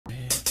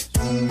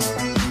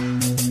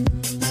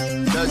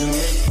Doesn't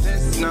make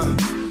sense now.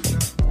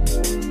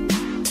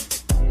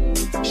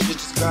 Shit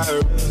just got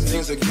real,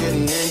 things are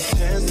getting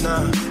intense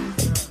now.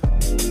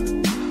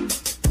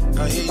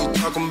 I hear you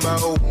talking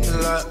about a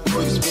lot,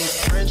 boy, you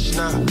speak French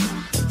now.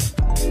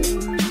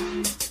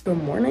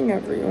 Good morning,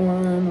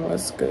 everyone.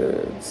 What's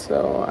good?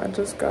 So I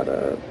just got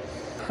up.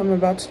 I'm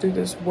about to do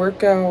this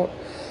workout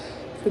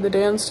for the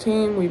dance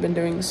team. We've been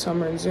doing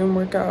summer Zoom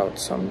workouts,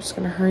 so I'm just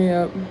gonna hurry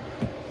up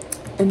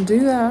and do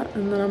that,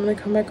 and then I'm gonna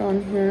come back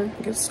on here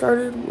and get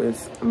started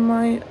with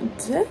my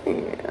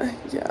day.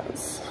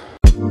 Yes.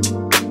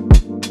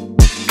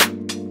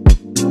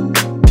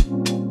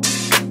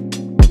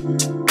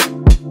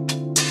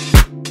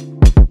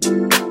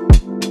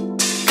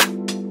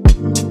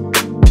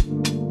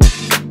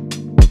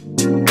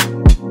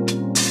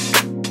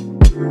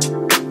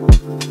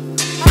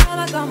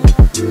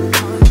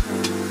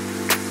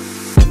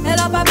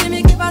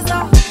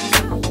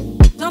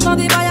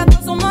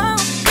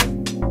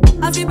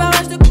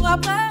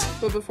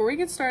 But before we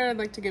get started, I'd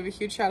like to give a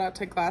huge shout out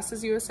to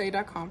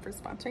GlassesUSA.com for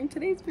sponsoring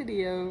today's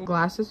video.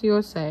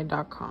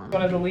 GlassesUSA.com,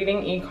 one of the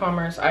leading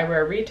e-commerce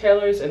eyewear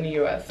retailers in the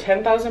US.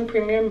 10,000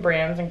 premium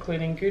brands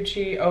including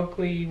Gucci,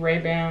 Oakley,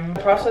 Ray-Ban.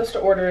 The process to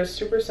order is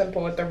super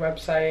simple with their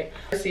website. I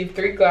received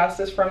 3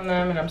 glasses from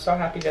them and I'm so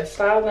happy to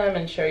style them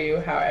and show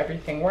you how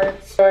everything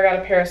works. So I got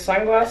a pair of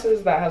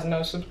sunglasses that has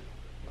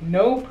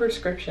no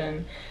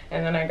prescription,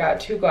 and then I got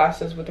 2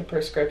 glasses with a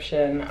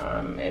prescription.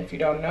 If you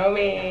don't know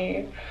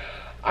me,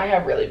 I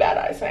have really bad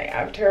eyesight. I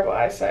have terrible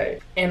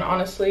eyesight, and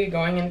honestly,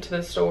 going into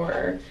the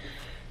store,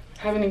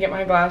 having to get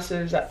my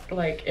glasses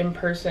like in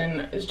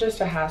person is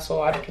just a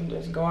hassle. I can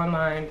just go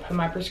online, put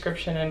my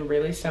prescription in,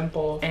 really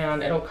simple,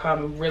 and it'll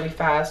come really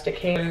fast. It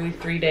came literally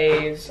 3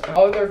 days.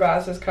 All of their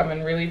glasses come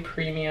in really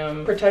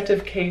premium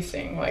protective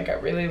casing. Like, I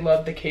really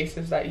love the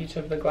cases that each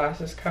of the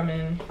glasses come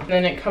in. And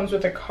then it comes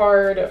with a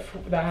card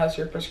that has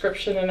your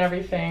prescription and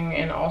everything,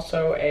 and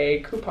also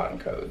a coupon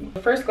code.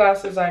 The first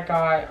glasses I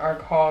got are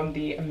called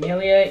the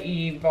Amelia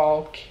E.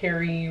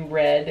 Valkyrie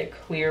Red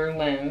Clear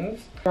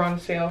Lens. They're on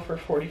sale for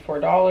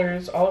 $44.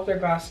 All of their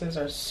glasses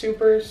are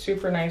super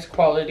nice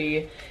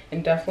quality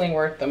and definitely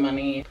worth the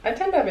money. I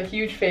tend to have a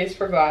huge face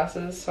for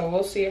glasses, so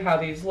we'll see how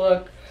these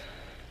look.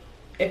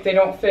 If they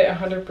don't fit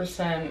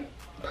 100%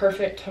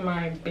 perfect to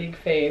my big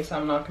face,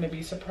 I'm not going to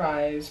be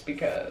surprised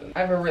because I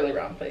have a really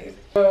round face.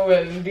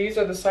 So these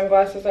are the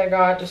sunglasses I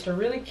got. Just a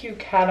really cute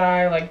cat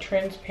eye, like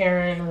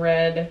transparent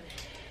red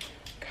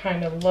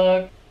kind of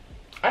look.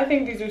 I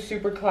think these are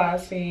super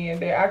classy.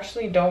 They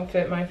actually don't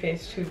fit my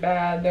face too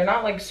bad. They're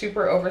not like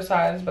super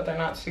oversized, but they're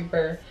not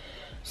super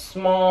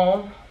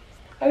small.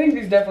 I think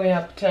these definitely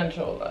have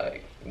potential.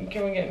 Like,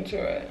 can we get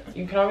into it?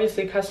 You can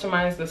obviously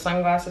customize the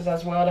sunglasses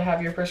as well to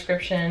have your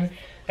prescription.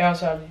 They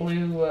also have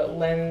blue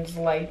lens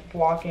light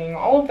blocking,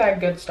 all of that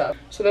good stuff.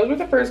 So those were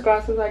the first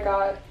glasses I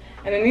got.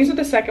 And then these are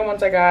the second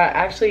ones I got. I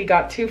actually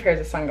got 2 pairs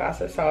of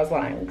sunglasses, so I was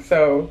lying.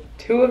 So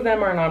 2 of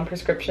them are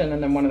non-prescription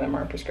and then 1 of them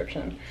are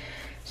prescription.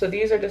 So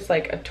these are just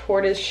like a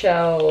tortoise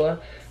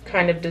shell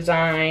kind of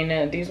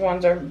design. These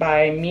ones are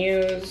by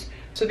Muse.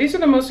 So these are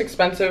the most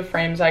expensive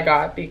frames I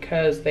got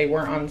because they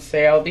weren't on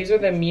sale. These are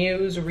the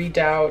Muse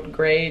Redoubt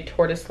Gray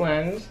Tortoise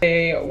Lens.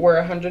 They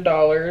were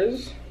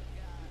 $100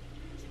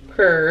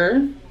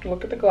 per.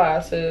 Look at the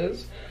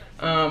glasses.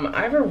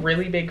 I have a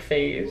really big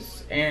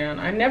face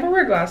and I never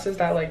wear glasses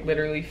that like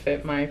literally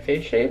fit my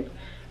face shape.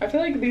 I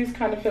feel like these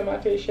kind of fit my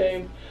face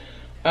shape.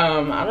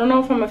 I don't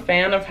know if I'm a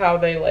fan of how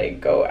they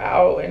like go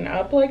out and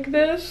up like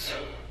this.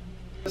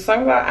 The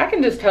sunglasses, I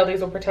can just tell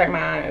these will protect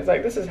my eyes.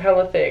 Like, this is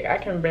hella thick. I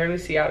can barely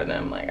see out of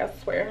them, like, I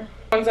swear.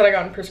 The ones that I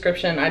got in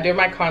prescription, I do have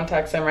my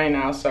contacts in right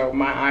now, so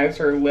my eyes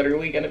are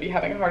literally gonna be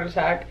having a heart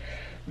attack.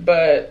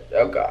 But,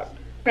 oh god.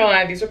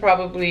 These are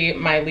probably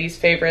my least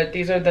favorite.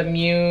 These are the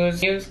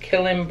Muse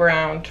Killing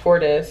Brown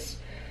Tortoise.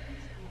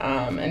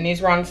 And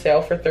these were on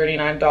sale for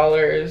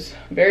 $39.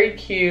 Very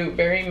cute,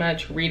 very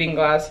much reading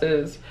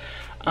glasses.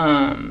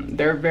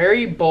 They're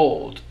very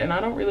bold and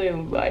I don't really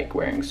like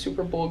wearing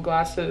super bold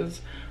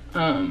glasses,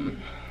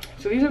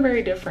 so these are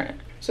very different.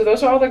 So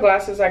those are all the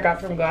glasses I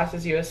got from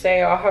Glasses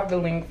USA. I'll have the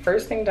link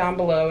first thing down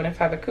below, and if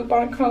I have a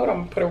coupon code, I'm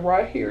gonna put it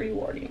right here. You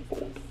already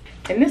know.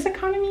 In this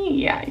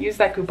economy, yeah, use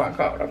that coupon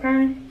code,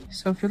 okay?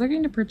 So if you're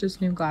looking to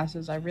purchase new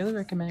glasses, I really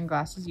recommend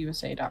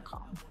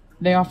GlassesUSA.com.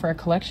 They offer a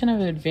collection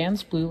of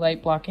advanced blue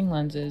light blocking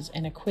lenses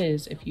and a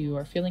quiz if you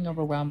are feeling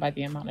overwhelmed by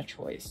the amount of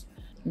choice.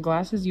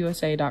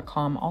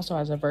 GlassesUSA.com also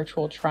has a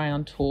virtual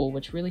try-on tool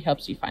which really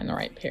helps you find the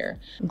right pair.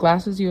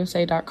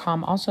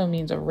 GlassesUSA.com also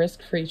means a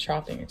risk-free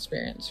shopping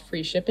experience,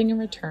 free shipping and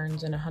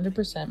returns, and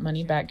 100%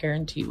 money-back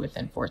guarantee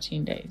within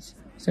 14 days.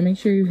 So make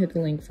sure you hit the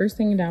link first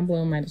thing down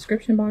below in my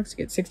description box to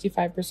get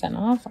 65%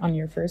 off on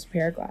your first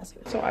pair of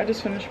glasses. So I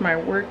just finished my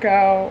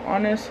workout.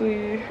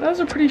 Honestly, that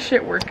was a pretty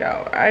shit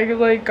workout. I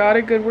like got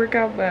a good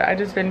workout, but I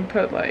just didn't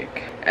put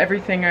like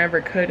everything I ever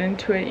could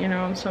into it, you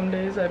know. And some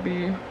days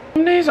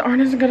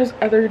aren't as good as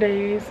other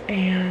days,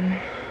 and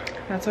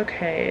that's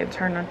okay. It's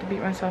hard not to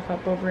beat myself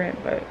up over it,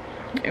 but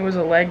it was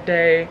a leg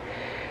day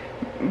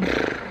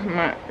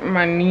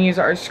my knees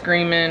are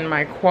screaming,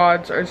 my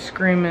quads are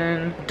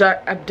screaming,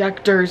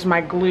 abductors,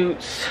 my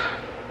glutes,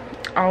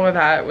 all of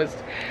that was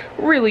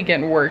really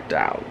getting worked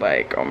out.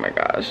 Like, oh my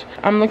gosh,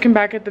 I'm looking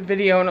back at the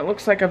video and it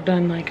looks like I've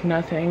done like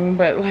nothing,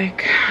 but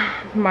like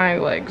my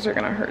legs are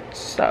gonna hurt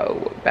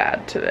so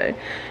bad today.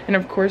 And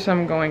of course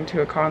I'm going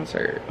to a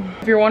concert.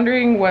 If you're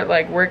wondering what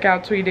like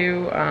workouts we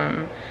do,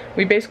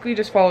 we basically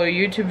just follow a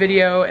YouTube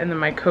video and then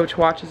my coach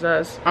watches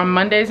us. On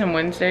Mondays and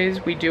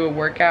Wednesdays we do a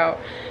workout,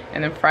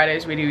 and then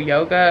Fridays we do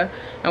yoga.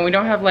 And we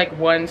don't have like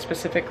one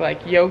specific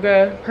like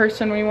yoga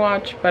person we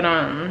watch, but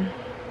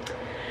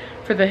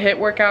for the HIIT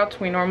workouts,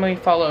 we normally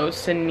follow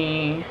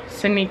Sydney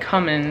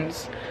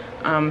Cummins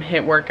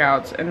HIIT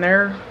workouts, and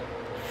they're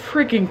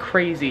freaking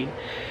crazy.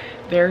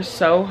 They're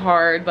so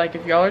hard. Like,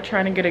 if y'all are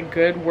trying to get a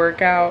good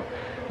workout,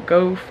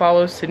 go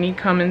follow Sydney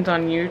Cummins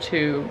on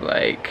YouTube.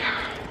 Like,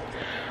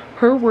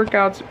 her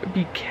workouts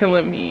be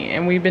killing me,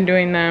 and we've been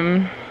doing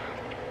them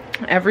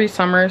every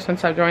summer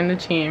since I joined the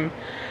team,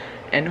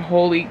 and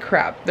holy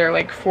crap, they're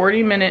like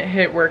 40-minute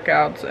HIIT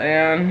workouts,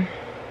 and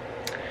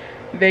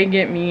they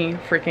get me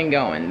freaking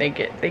going. They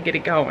get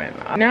it going.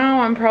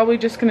 Now I'm probably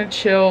just gonna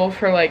chill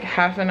for like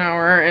half an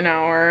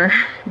hour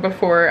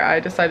before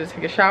I decide to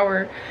take a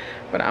shower,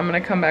 but I'm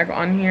gonna come back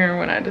on here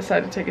when I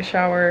decide to take a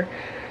shower,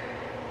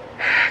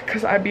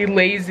 because I'd be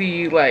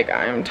lazy. Like,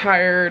 I'm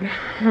tired.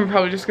 I'm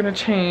probably just gonna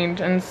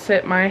change and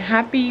sit my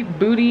happy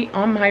booty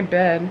on my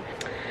bed.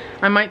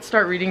 I might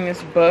start reading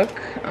this book.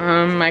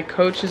 My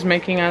coach is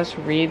making us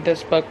read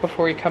this book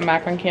before we come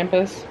back on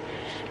campus.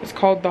 It's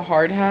called The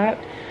Hard Hat.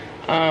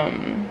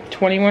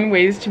 21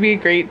 Ways to be a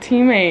Great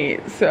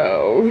Teammate.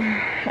 So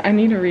I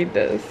need to read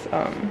this.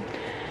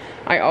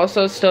 I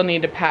also still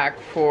need to pack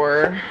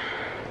for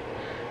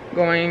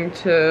going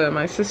to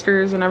my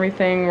sister's and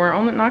everything. We're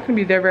only not gonna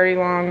be there very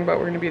long, but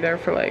we're gonna be there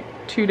for like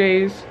 2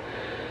 days.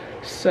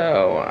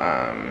 So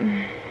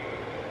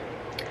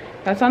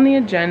that's on the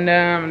agenda.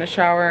 I'm gonna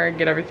shower,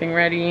 get everything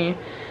ready.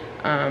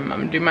 I'm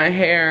gonna do my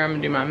hair, I'm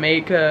gonna do my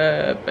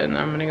makeup, and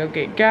I'm gonna go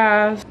get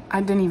gas.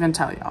 I didn't even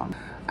tell y'all.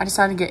 I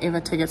decided to get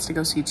Ava tickets to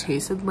go see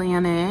Chase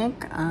Atlantic.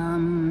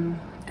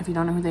 If you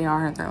don't know who they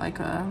are, they're like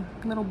a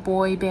little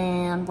boy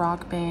band,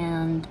 rock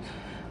band,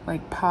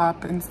 like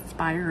pop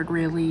inspired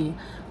really.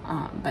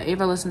 But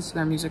Ava listens to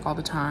their music all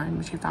the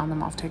time. She found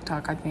them off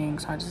TikTok, I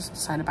think. So I just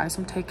decided to buy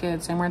some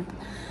tickets. They weren't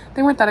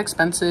that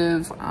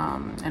expensive,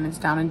 and it's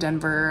down in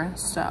Denver.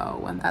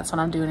 So that's what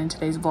I'm doing in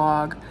today's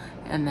vlog.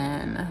 And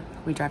then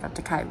we drive up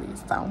to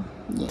Kylie's, so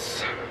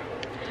yes.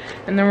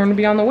 And then we're gonna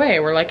be on the way.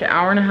 We're like an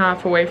hour and a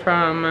half away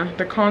from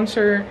the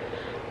concert.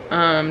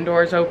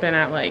 Doors open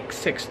at like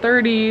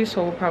 6:30,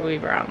 so we'll probably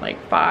be around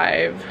like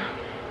 5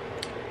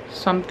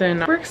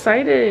 something. We're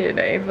excited.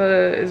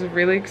 Ava is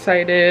really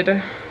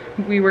excited.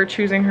 We were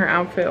choosing her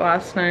outfit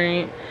last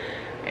night,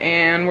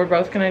 and we're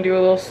both gonna do a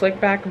little slick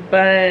back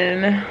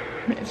bun.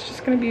 It's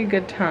just gonna be a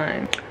good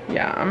time.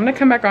 Yeah, I'm gonna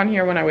come back on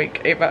here when I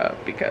wake Ava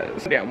up,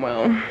 because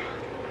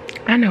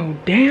I know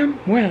damn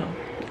well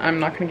I'm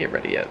not gonna get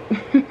ready yet.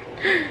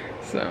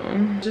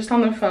 So just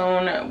on the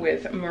phone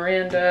with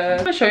Miranda.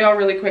 I'm gonna show y'all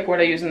really quick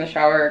what I use in the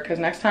shower, because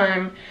next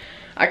time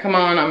I come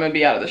on, I'm gonna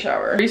be out of the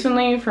shower.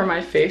 Recently, for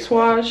my face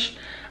wash,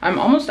 I'm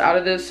almost out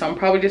of this, so I'm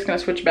probably just gonna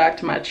switch back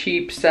to my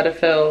cheap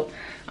Cetaphil.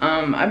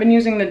 I've been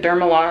using the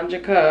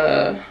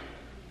Dermalogica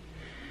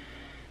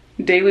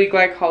Daily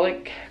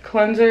Glycolic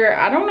Cleanser.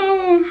 I don't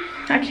know,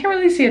 I can't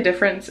really see a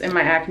difference in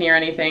my acne or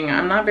anything.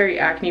 I'm not very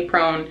acne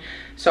prone,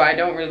 so I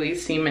don't really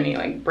see many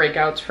like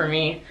breakouts for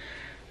me.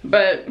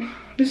 But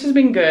this has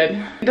been good.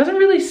 It doesn't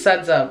really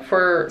suds up.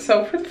 For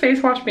the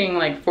face wash being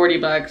like 40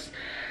 bucks,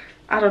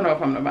 I don't know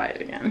if I'm gonna buy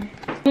it again.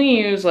 I only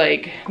use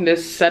like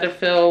this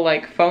Cetaphil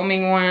like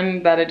foaming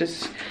one that I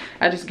just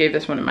gave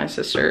this one to my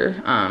sister.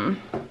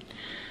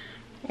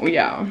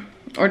 Yeah,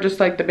 or just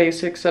like the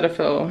basic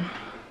Cetaphil.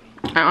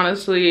 I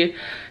honestly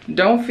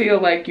don't feel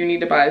like you need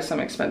to buy some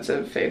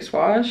expensive face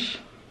wash,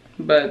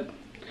 but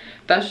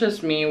that's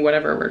just me,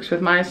 whatever works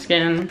with my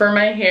skin. For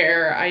my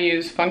hair, I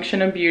use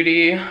Function of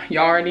Beauty.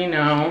 Y'all already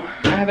know.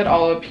 I have it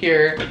all up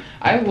here.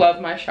 I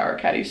love my shower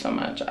caddy so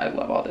much. I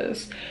love all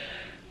this.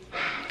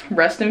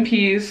 Rest in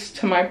peace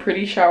to my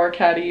pretty shower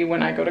caddy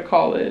when I go to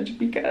college,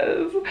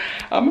 because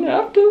I'm gonna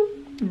have to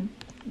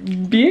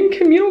be in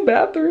communal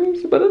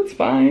bathrooms, but it's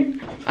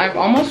fine. I've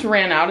almost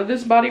ran out of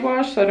this body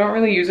wash, so I don't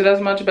really use it as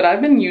much, but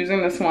I've been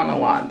using this one a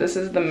lot. This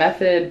is the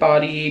Method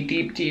Body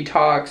Deep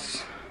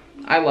Detox.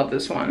 I love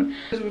this one.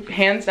 This is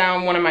hands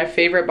down one of my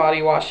favorite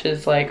body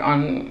washes like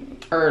on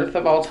earth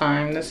of all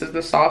time. This is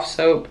the Soft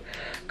Soap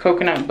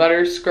Coconut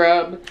Butter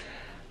Scrub.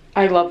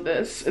 I love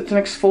this. It's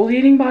an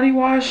exfoliating body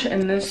wash,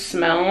 and this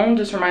smell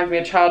just reminds me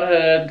of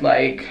childhood.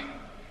 Like,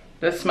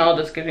 this smell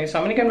just gives me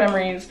so many good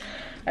memories.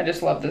 I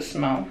just love this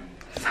smell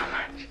so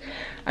much.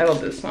 I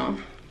love this smell.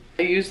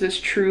 I use this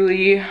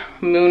Truly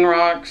Moon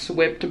Rocks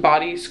Whipped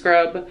Body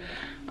Scrub.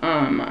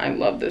 I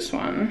love this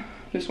one.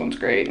 This one's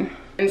great.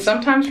 And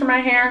sometimes for my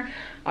hair,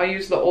 I'll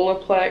use the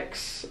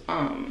Olaplex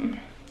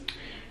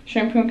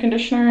shampoo and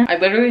conditioner. I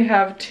literally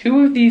have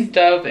 2 of these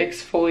Dove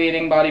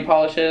exfoliating body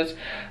polishes.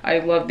 I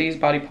love these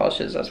body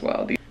polishes as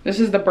well. This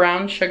is the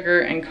brown sugar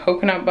and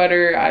coconut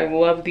butter. I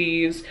love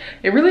these.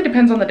 It really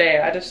depends on the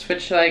day. I just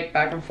switch like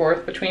back and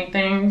forth between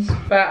things.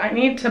 But I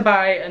need to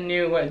buy a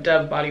new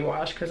Dove body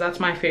wash because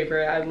that's my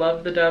favorite. I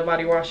love the Dove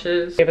body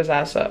washes. Ava's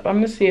ass up. I'm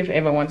gonna see if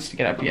Ava wants to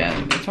get up yet.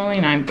 It's only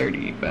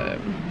 9:30, but.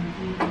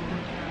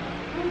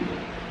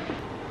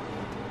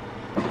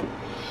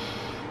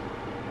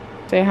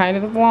 Say hi to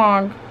the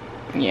vlog.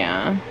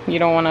 Yeah, you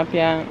don't want up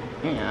yet?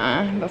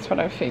 Yeah, that's what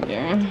I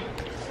figured.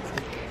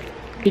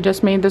 He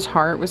just made this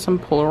heart with some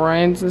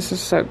Polaroids. This is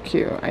so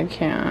cute. I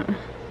can't.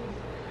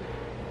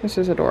 This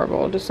is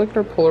adorable. Just look at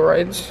her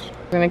Polaroids. He's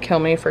gonna kill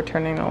me for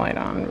turning the light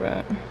on,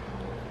 but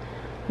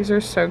these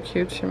are so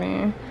cute to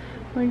me.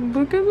 Like,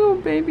 look at little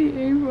baby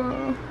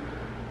Ava.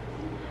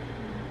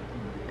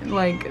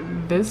 Like,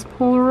 this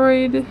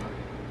Polaroid.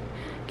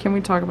 Can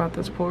we talk about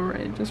this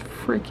Polaroid? Just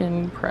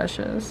freaking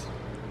precious.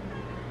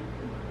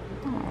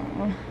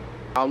 Oh.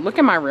 Oh, look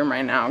at my room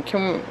right now.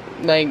 Can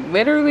we, like,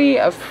 literally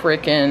a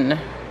freaking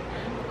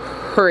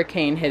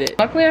hurricane hit it.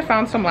 Luckily I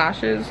found some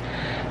lashes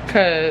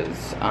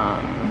because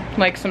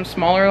like some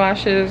smaller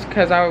lashes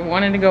because I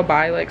wanted to go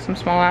buy like some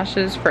small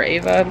lashes for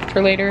Ava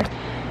for later,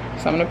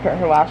 so I'm gonna put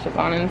her lashes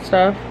on and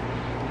stuff.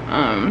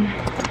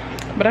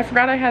 But I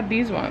forgot I had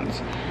these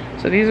ones,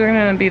 so these are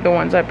gonna be the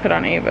ones I put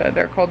on Ava.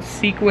 They're called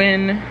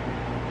Sequin.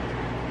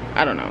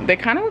 I don't know, they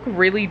kind of look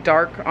really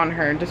dark on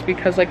her just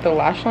because like the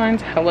lash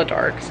line's hella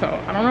dark, so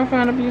I don't know if I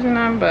end up using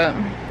them, but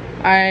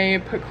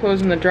I put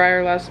clothes in the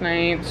dryer last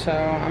night, so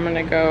I'm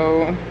gonna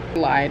go.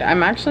 Lied.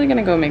 I'm actually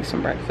gonna go make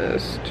some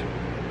breakfast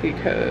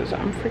because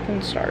I'm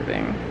freaking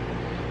starving.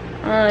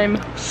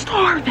 I'm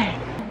starving.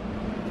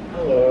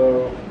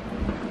 Hello.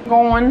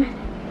 Going.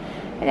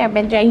 Hello,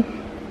 Benji.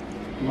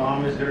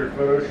 Mom is at her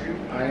photo shoot.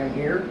 I am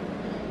here.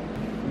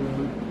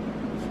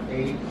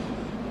 8.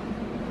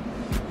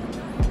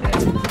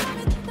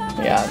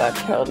 Yeah, that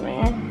killed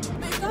me.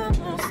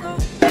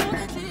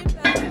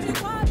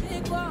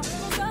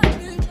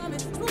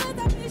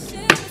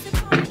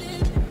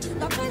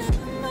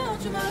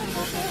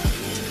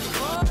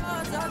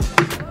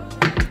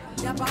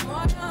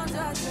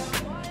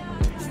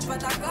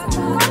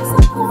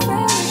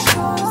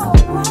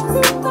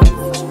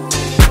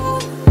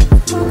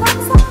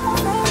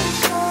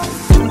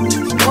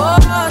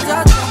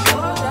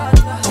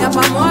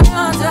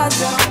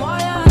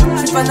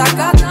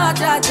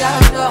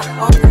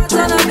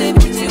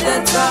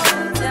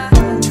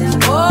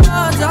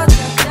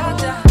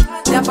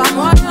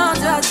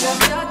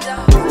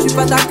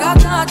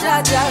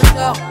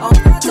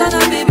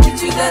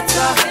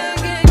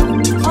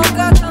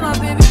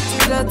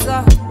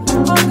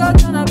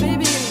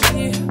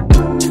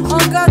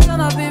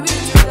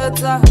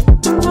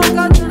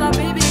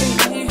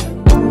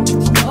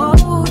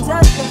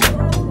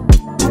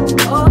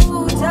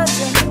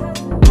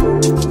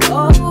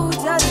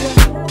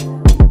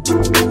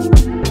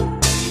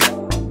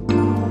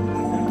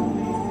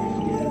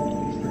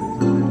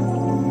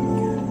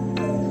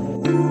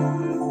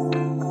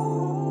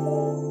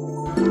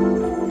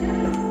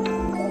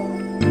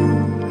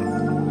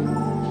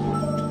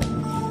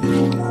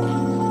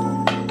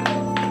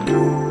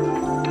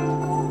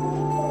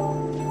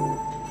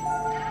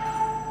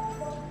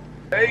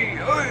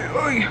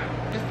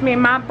 Just made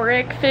my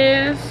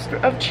breakfast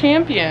of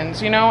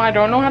champions. You know, I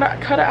don't know how to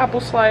cut an apple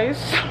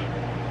slice,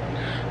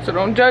 so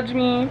don't judge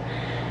me.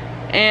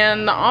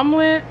 And the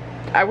omelet,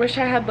 I wish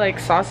I had like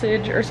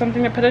sausage or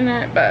something to put in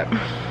it, but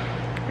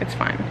it's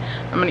fine.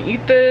 I'm gonna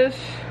eat this.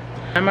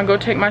 I'm gonna go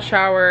take my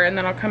shower and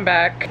then I'll come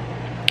back.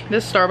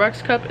 This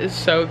Starbucks cup is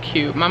so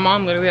cute. My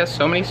mom literally has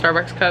so many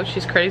Starbucks cups.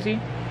 She's crazy.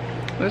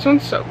 This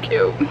one's so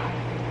cute.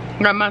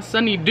 Got my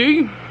Sunny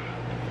D.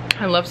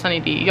 I love Sunny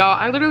D. Y'all,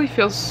 I literally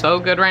feel so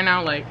good right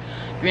now. Like,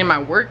 getting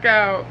my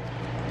workout,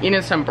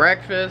 eating some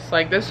breakfast.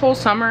 Like, this whole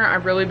summer,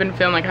 I've really been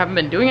feeling like I haven't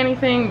been doing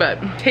anything, but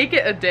take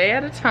it a day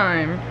at a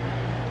time.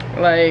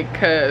 Like,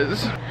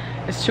 cause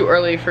it's too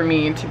early for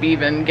me to be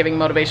even giving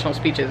motivational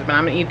speeches, but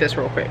I'm gonna eat this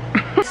real quick.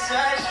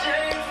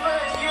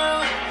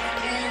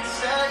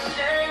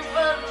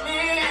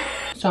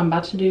 So I'm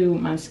about to do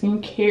my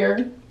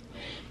skincare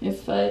and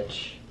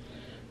such.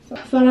 So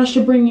I thought I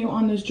should bring you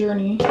on this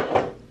journey.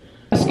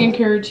 My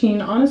skincare routine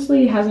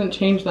honestly hasn't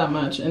changed that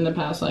much in the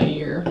past like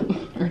year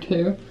or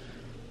two.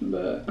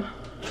 But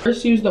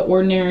first use the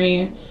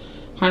Ordinary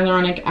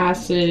hyaluronic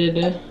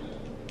acid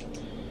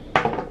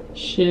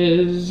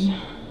shiz.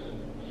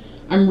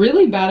 I'm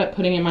really bad at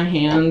putting it in my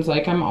hands.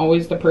 Like, I'm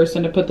always the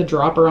person to put the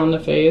dropper on the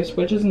face,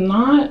 which is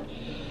not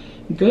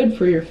good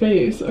for your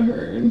face, I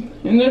heard.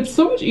 And it's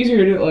so much easier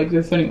to do it like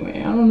this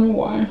anyway. I don't know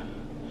why.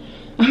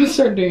 I'm gonna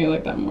start doing it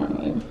like that more.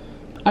 Like,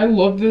 I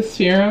love this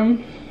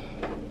serum.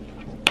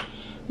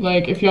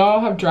 Like, if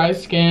y'all have dry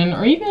skin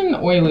or even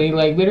oily,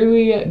 like,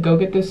 literally go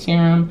get this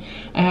serum.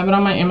 I have it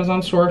on my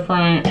Amazon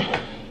storefront.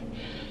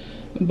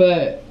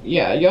 But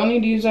yeah, y'all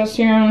need to use that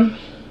serum.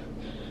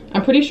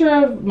 I'm pretty sure I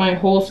have my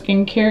whole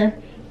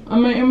skincare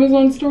on my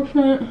Amazon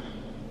storefront.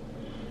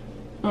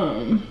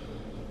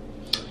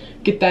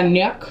 get that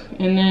neck.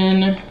 And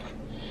then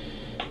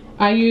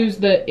I use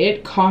the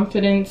It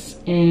Confidence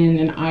in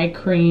an eye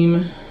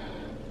cream.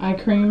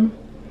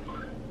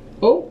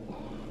 Oh,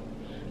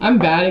 I'm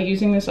bad at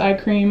using this eye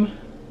cream,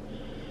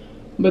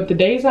 but the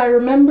days I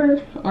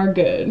remember are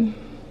good.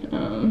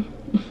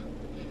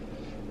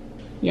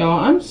 Y'all,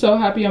 I'm so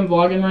happy I'm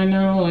vlogging right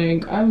now.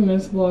 Like, I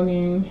miss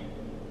vlogging,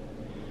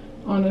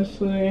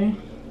 honestly.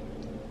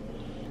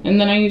 And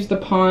then I use the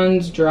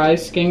Pond's Dry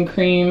Skin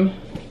Cream.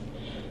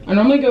 I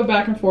normally go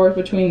back and forth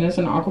between this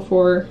and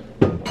Aquaphor.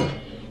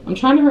 I'm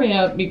trying to hurry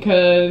up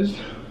because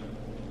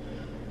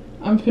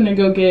I'm finna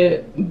go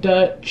get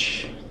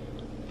Dutch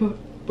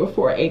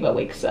before Ava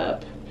wakes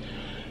up.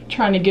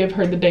 Trying to give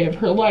her the day of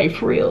her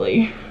life,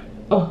 really.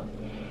 Oh,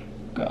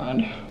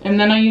 God. And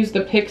then I use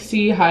the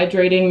Pixie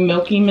Hydrating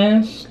Milky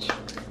Mist.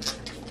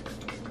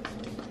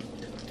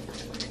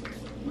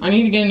 I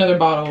need to get another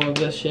bottle of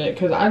this shit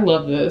because I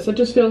love this. It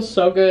just feels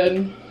so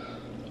good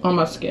on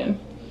my skin.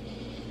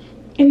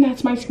 And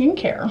that's my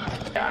skincare.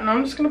 Yeah, now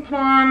I'm just gonna put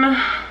on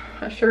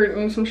a shirt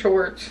and some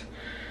shorts.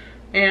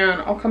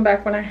 And I'll come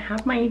back when I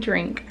have my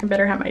drink. I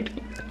better have my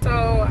drink. So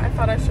I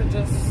thought I should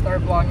just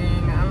start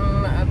vlogging.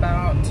 I'm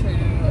about to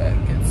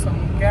get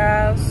some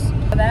gas.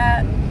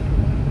 That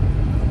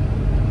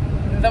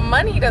the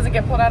money doesn't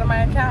get pulled out of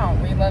my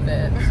account. We love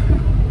it.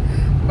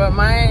 But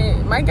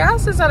my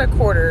gas is at a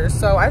quarter.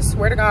 So I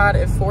swear to God,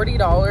 if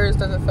 $40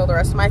 doesn't fill the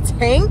rest of my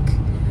tank,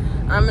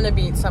 I'm gonna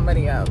beat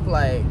somebody up.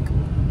 Like,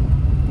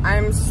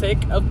 I'm sick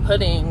of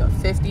putting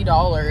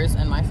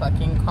 $50 in my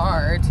fucking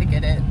car to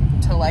get it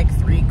to like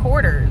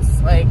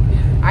 3/4. Like,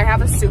 I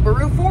have a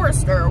Subaru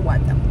Forester or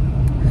what.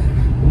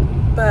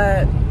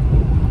 But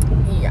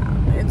yeah,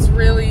 it's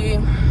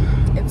fine.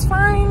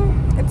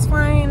 It's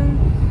fine.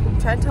 I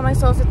try to tell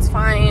myself it's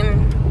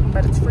fine,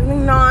 but it's really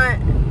not.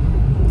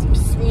 It's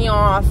pissed me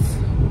off.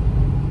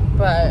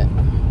 But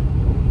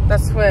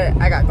that's what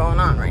I got going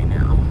on right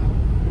now.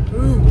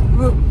 Ooh.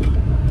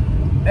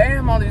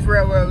 Damn, all these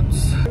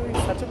railroads.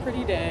 Such a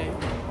pretty day.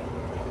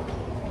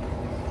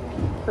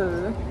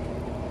 God,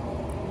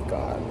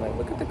 like,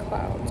 look at the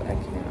clouds. I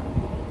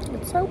can't.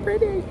 It's so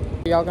pretty.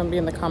 Y'all gonna be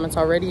in the comments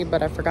already,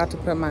 but I forgot to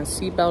put my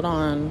seatbelt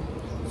on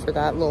for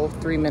that little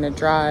 3-minute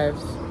drive.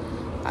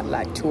 I'd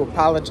like to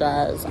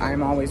apologize.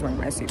 I'm always wearing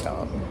my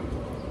seatbelt.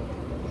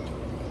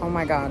 Oh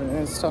my God, and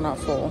it's still not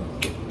full.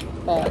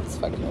 That's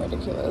fucking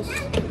ridiculous.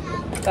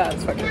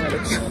 That's fucking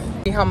ridiculous.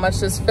 See how much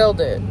this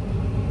filled it.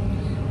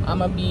 I'm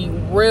gonna be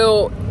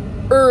real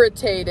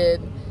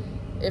irritated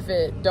if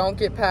it don't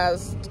get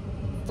past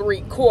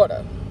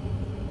 3/4.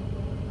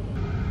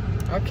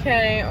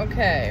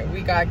 Okay,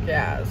 we got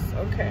gas.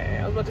 Okay,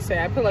 I was about to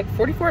say, I put like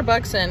 44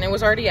 bucks in. It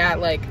was already at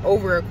like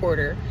over a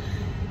quarter.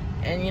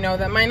 And you know,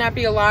 that might not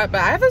be a lot,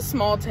 but I have a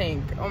small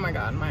tank. Oh my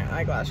God, my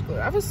eyelash glue.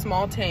 I have a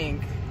small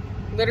tank,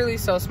 literally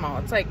so small.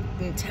 It's like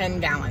 10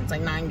 gallons,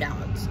 like 9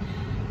 gallons.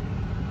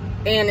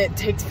 And it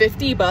takes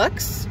 50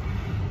 bucks.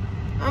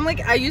 I'm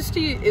like,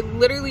 it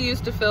literally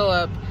used to fill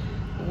up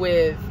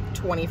with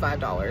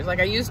 $25. Like,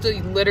 I used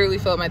to literally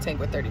fill up my tank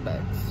with 30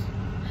 bucks.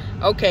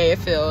 Okay, it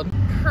filled.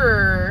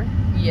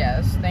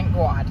 Yes, thank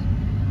God.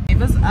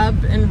 Ava's up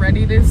and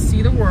ready to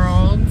see the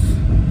world.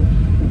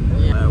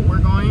 Yeah, we're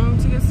going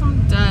to get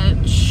some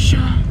Dutch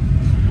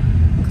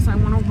because I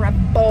want a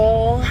Red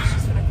Bull.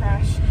 She's gonna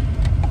crash.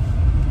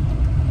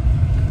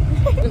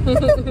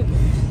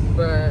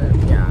 But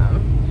yeah,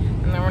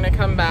 and then we're gonna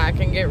come back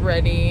and get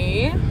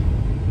ready.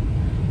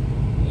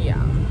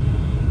 Yeah.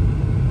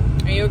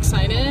 Are you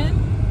excited?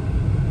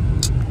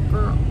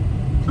 Girl.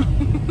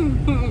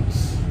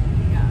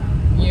 Yeah.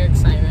 You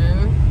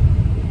excited?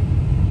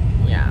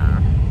 Yeah.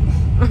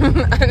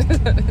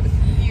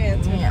 You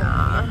answered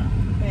yeah. for me.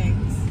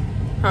 Thanks.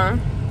 Huh?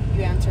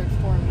 You answered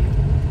for me.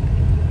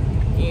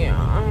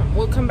 Yeah.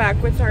 We'll come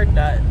back with our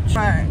Dutch.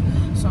 Alright.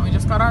 So we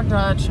just got our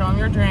Dutch. Show them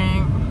your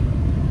drink.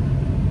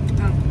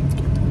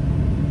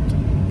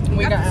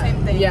 We got the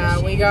same thing. Yeah,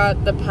 we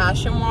got the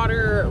Passion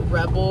Water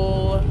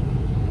Rebel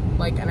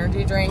like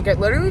energy drink. It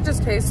literally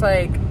just tastes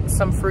like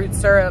some fruit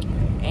syrup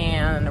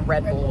and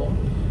Red Bull.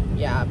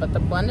 Yeah, but the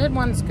blended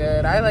one's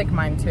good. I like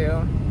mine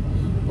too.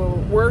 But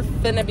we're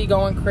finna be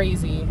going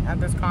crazy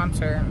at this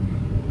concert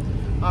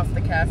off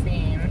the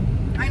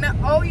caffeine. I know.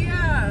 Oh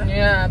yeah.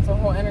 Yeah, it's a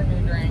whole energy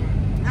drink.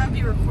 That'll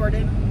be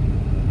recorded.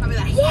 I'll be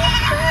like,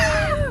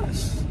 yeah.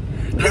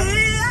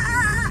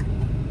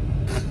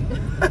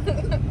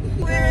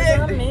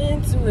 I'm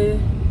into it.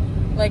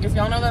 Like, if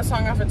y'all know that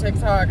song off of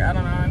TikTok, I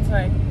don't know. It's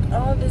like,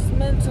 all this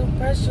mental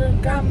pressure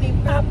got me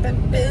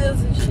popping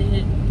pills and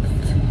shit.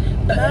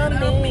 But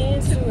I'm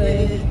into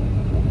it.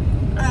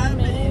 I'm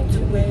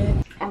into it.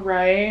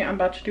 Alright, I'm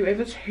about to do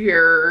Ava's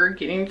hair.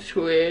 Getting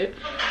to it.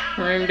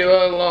 We're gonna do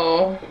a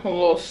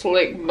little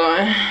slick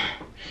bun.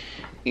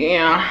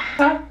 Yeah.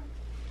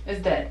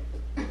 It's dead.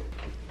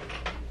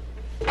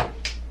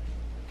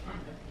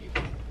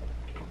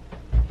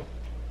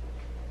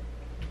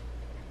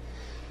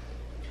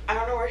 I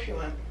don't know where she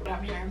went, but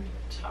I'm here,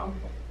 so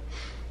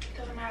it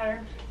doesn't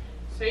matter.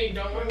 So you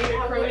don't want me to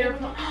curl your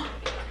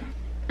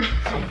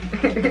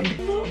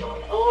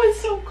Oh,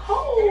 it's so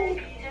cold.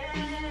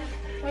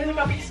 Why is it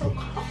gotta be so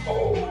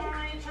cold?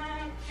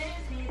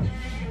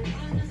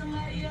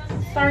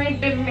 Sorry,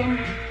 baby.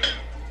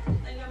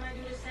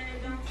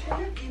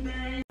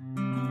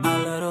 I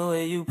love the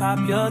way you pop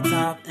your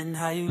top and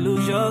how you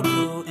lose your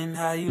cool and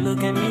how you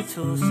look at me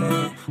to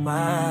say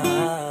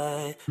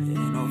why.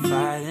 Ain't no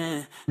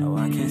fighting, no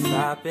I can't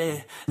stop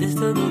it. This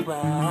the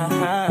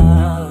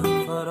goodbye.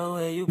 For the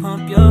way you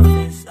pump your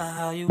fist,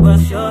 how you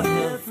bust your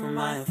hip for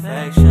my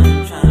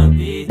affection. Tryna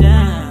be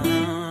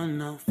down,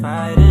 no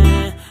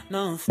fighting,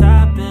 no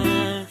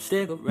stopping.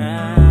 Stick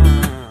around.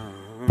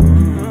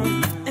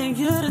 And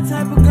you're the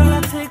type of girl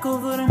I take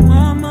over the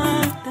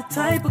mama. The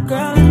type of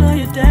girl I know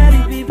your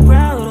daddy be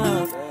proud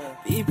of.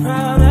 Be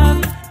proud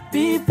of,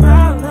 be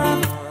proud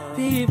of,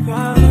 be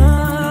proud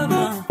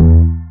of.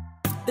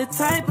 The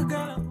type of girl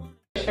I want.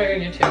 Show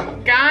you on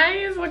YouTube.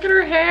 Guys, look at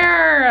her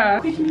hair.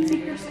 Quick and easy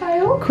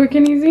hairstyle. Quick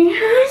and easy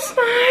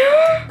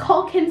hairstyle.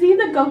 Call Kenzie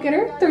the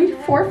go-getter. 3,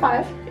 4,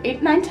 5,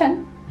 8, 9,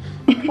 10,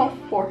 12,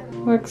 4.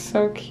 Looks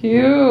so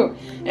cute.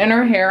 And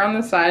her hair on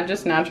the side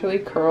just naturally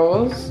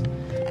curls.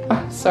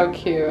 Oh, so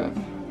cute.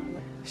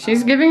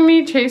 She's giving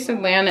me Chase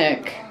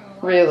Atlantic,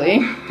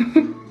 really.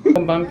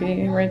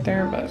 Bumpy right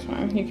there, but it's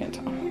fine. You can't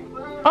tell.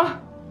 Oh,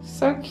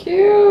 so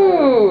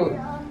cute.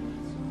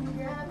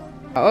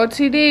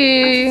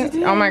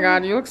 OTD. Oh my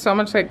god, you look so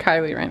much like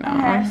Kylie right now.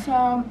 Okay,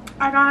 so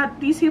I got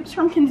these hoops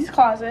from Kenzie's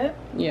closet.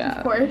 Yeah.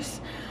 Of course.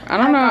 I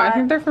don't know. I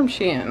think they're from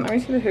Shein. Let me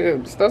see the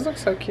hoops. Those look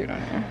so cute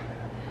on here.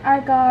 I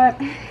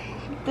got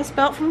this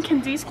belt from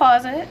Kenzie's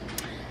closet.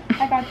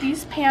 I got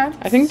these pants.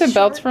 I think the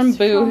belt's from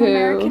Boohoo. From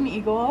American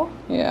Eagle.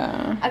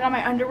 Yeah. I got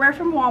my underwear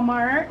from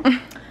Walmart.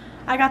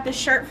 I got this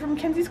shirt from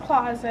Kenzie's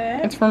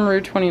closet. It's from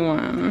Rue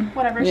 21.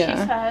 Whatever she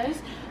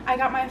says. I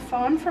got my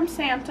phone from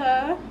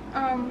Santa.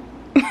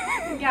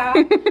 Yeah.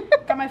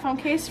 Got my phone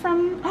case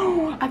from.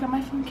 Oh, I got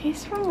my phone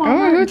case from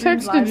Walmart. Oh, who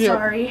texted you?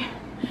 Sorry.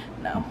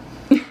 No.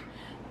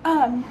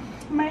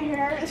 My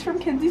hair is from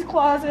Kenzie's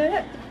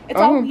closet. It's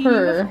all weave,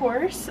 of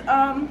course.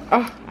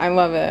 Oh, I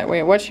love it.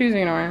 Wait, what shoes are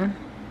you gonna wear?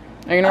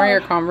 Are you gonna wear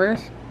your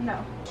Converse?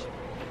 No.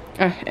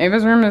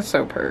 Ava's room is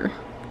so purr.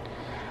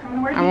 I'm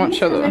gonna wear I won't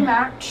show them. They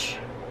match.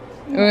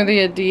 Ooh,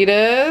 the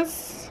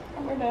Adidas.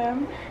 I'll wear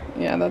them.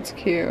 Yeah, that's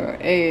cute.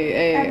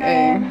 And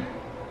then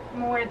I'm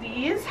gonna wear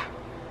these.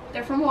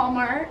 They're from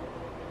Walmart.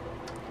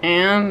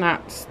 And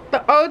that's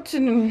the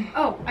Ocean.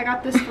 Oh, I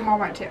got this from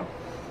Walmart too.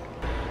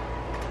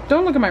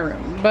 Don't look at my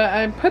room, but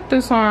I put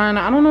this on.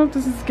 I don't know if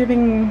this is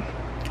giving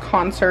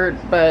concert,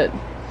 but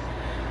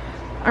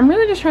I'm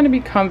really just trying to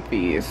be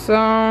comfy. So,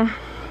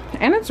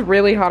 and it's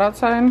really hot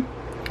outside,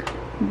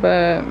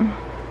 but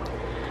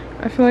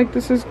I feel like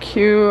this is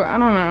cute. I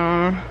don't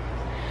know.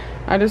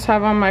 I just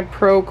have on my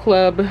Pro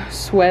Club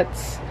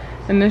sweats,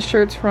 and this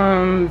shirt's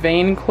from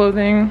Vane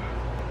Clothing.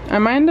 I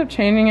might end up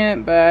changing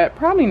it, but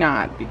probably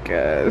not,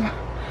 because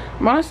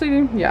I'm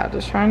honestly, yeah,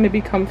 just trying to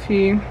be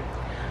comfy.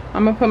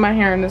 I'm gonna put my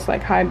hair in this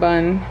like high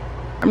bun.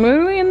 I'm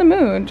literally in the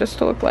mood just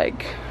to look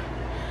like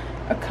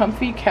a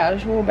comfy,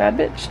 casual bad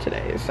bitch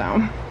today. So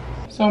I'm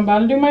about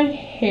to do my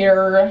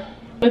hair.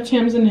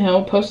 Tamsin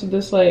Hill posted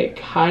this like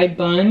high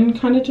bun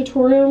kind of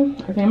tutorial.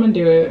 I think I'm gonna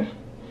do it.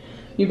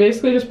 You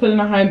basically just put in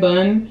a high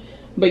bun,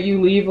 but you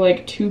leave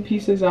like 2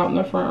 pieces out in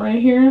the front right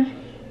here,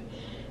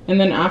 and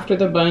then after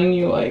the bun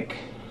you like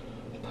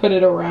put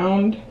it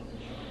around.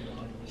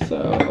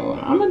 So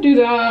I'm gonna do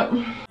that.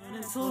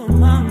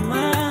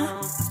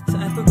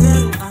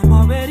 I'm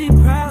already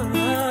proud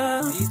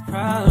of, be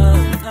proud of,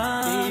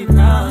 be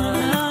proud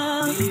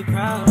of, be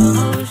proud of.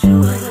 I wish you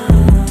was a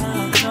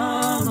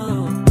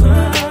normal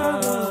girl.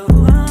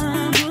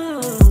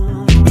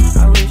 I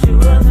wish you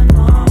was a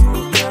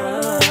normal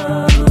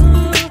girl.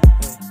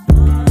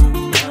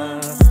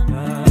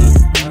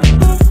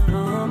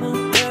 Normal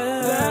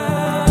girl.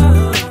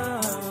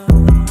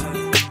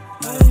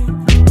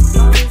 I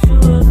wish you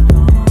was a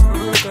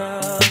normal girl.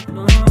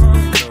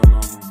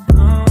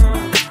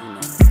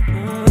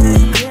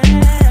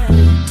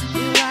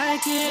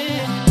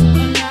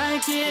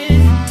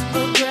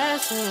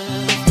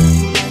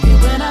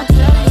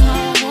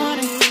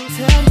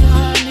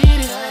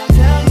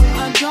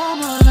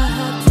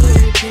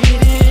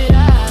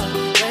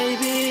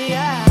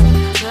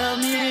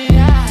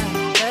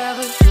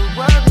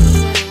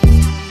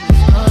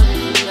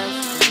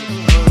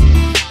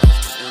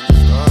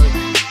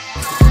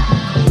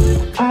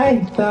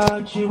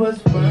 She was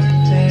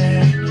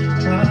birthday.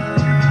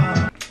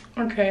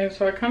 Okay,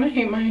 so I kind of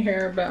hate my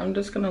hair, but I'm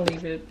just gonna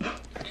leave it.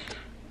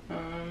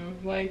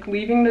 Like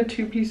leaving the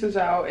 2 pieces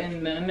out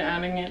and then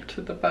adding it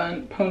to the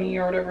bun pony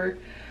or whatever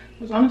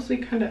was honestly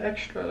kind of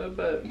extra,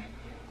 but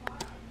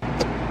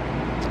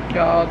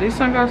y'all, these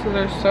sunglasses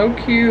are so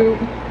cute.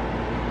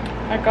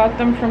 I got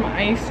them from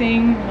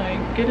Icing.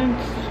 Like, get in.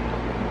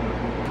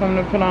 So I'm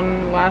gonna put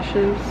on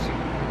lashes.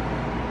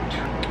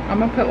 I'm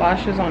gonna put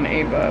lashes on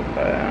Ava,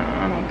 but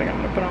I don't think I'm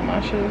gonna put on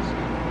lashes.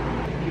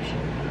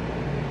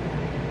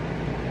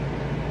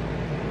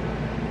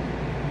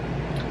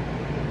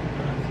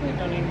 Honestly,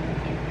 don't even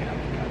think we have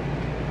to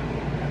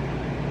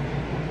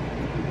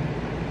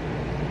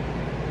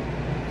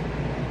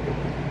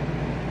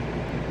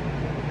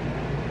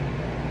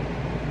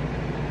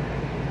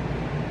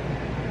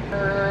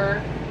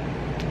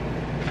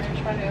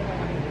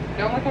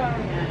Don't look at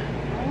them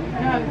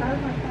yet.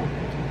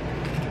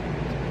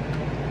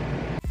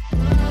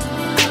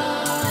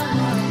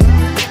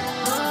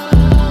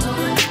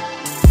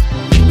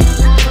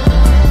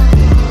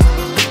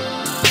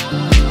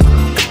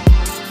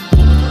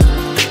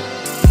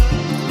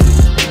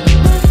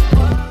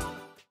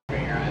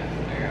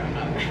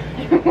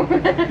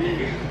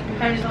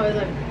 I'm just always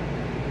like,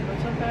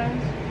 what's up,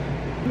 guys?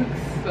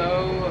 Looks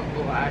so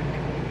black.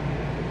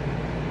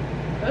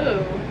 Ooh.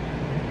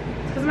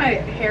 It's because my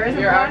hair isn't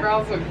Your black.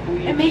 eyebrows look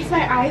bleached. It makes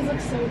my eyes look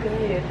so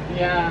good.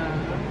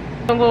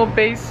 Yeah. A little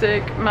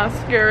basic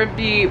mascara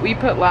beat. We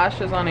put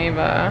lashes on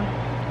Ava.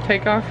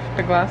 Take off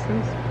the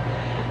glasses.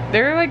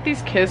 They're like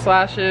these kiss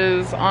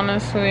lashes,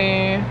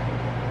 honestly.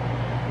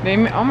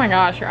 Oh my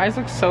gosh, your eyes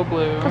look so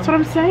blue. That's what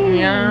I'm saying.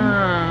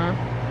 Yeah.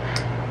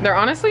 They're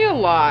honestly a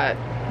lot.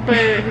 But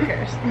who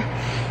cares?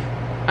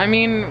 I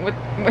mean, with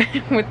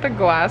the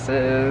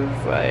glasses,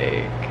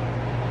 like,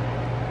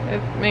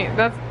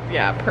 that's,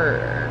 yeah,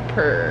 per.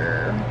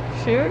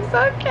 She looks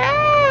so cute.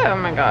 Oh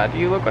my god,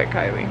 you look like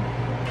Kylie.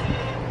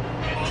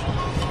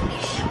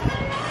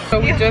 So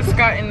we just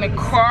got in the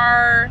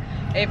car.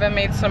 Ava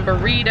made some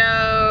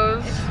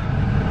burritos.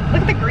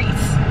 Look at the grease.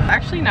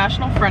 Actually,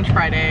 National French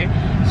Fry Day,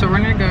 so we're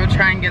gonna go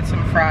try and get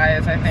some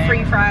fries, I think.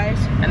 Free fries.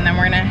 And then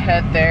we're gonna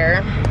head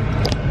there.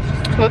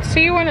 Let's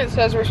see when it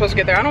says we're supposed to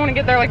get there. I don't want to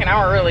get there like an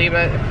hour early,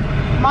 but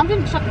Mom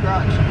didn't shut the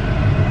garage.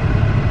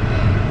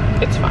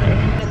 it's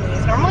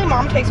fine. Normally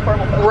Mom takes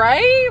horrible photos.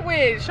 Right?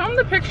 Wait, show them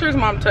the pictures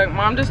Mom took.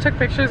 Mom just took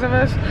pictures of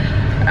us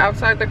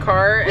outside the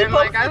car, We and both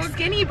like I look look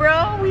skinny,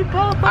 bro. We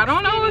both look I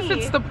don't know if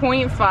skinny. it's the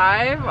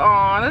 0.5.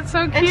 Aw, that's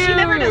so cute. And she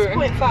never does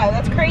 0.5.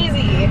 That's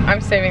crazy. I'm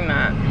saving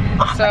that.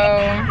 Oh, So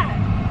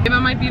Ava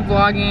might be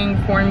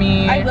vlogging for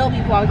me. I will be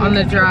vlogging on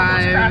the because you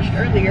almost drive. crashed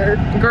earlier.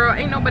 Girl,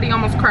 ain't nobody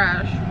almost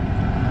crashed.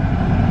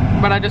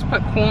 But I just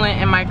put coolant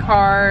in my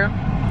car.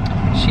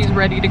 She's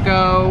ready to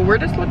go. We're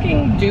just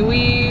looking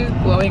dewy,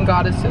 glowing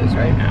goddesses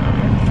right now.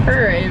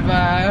 Her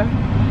Ava.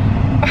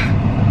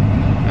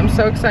 I'm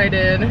so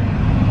excited.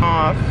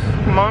 Off.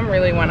 Mom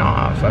really went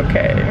off.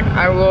 Okay.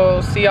 I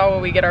will see y'all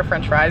when we get our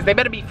french fries. They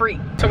better be free.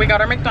 So we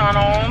got our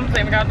McDonald's.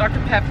 They got Dr.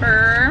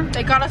 Pepper.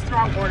 They got us the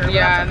wrong order.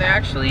 Yeah, they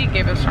actually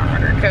gave us our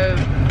order because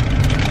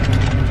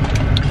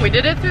we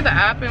did it through the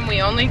app and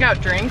we only got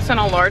drinks and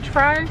a large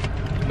fry.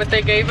 But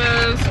they gave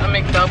us a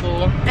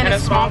McDouble and a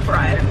small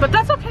fry. But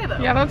that's okay though.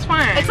 Yeah, that's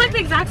fine. It's like the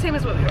exact same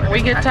as what we ordered.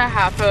 We get to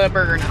half a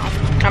burger now.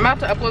 I'm about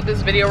to upload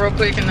this video real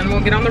quick and then we'll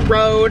get on the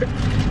road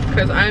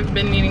because I've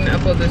been needing to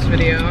upload this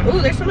video.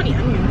 Ooh, there's so many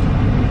onions.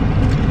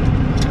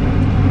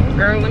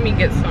 Girl, let me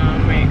get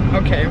some. Wait,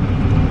 okay.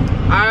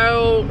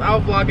 I'll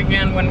vlog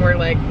again when we're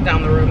like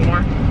down the road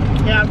more.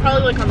 Yeah,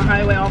 probably like on the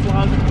highway I'll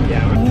vlog.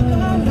 Yeah.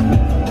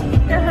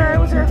 Her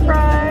was her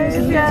fries,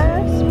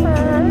 yes.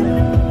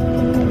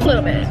 A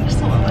little bit,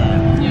 just a little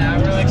bit. Yeah,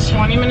 we're like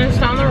 20 minutes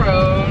down the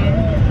road.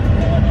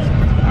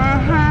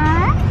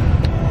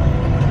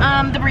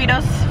 The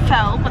burritos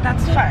fell, but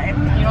that's fine.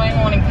 You don't even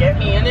want to get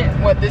me in it.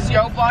 What, this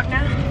your vlog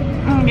now?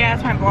 Yeah,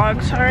 it's my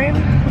vlog, sorry.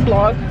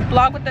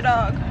 Vlog with the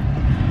dog.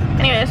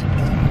 Anyways.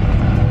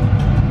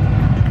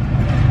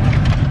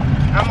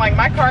 I'm like,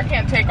 my car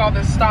can't take all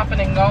this stopping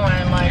and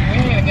going. Like, we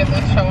need to get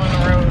this show on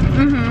the road.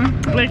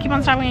 I'm gonna keep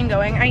on stopping and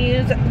going. I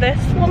use this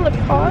little lip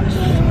gloss.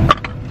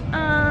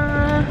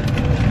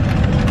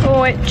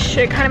 Which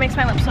it kind of makes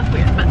my lips look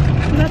weird, but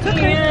that's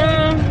okay.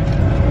 Yeah.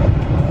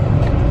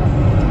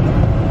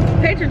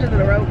 Pay attention to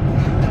the road.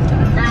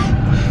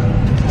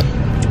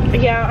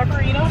 Yeah, our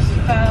burritos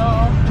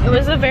fell. It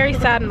was a very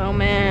sad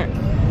moment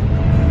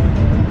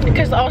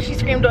because all she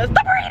screamed was,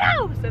 "The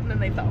burritos!" and then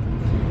they fell.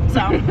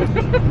 So,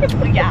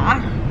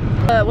 yeah.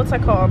 What's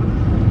that called?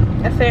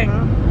 A thing.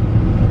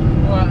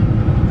 What?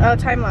 A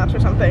time lapse or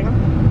something.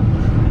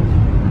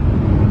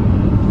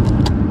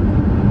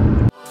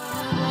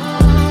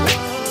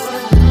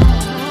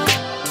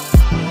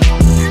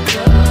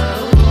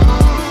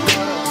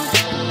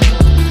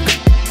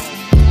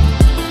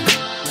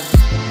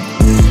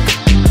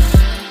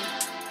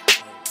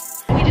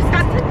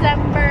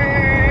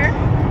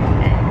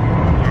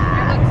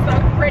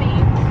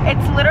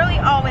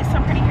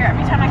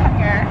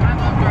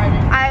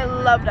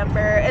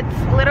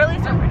 It's literally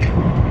so pretty.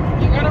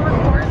 You gotta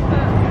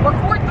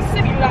record the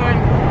city line.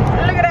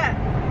 Look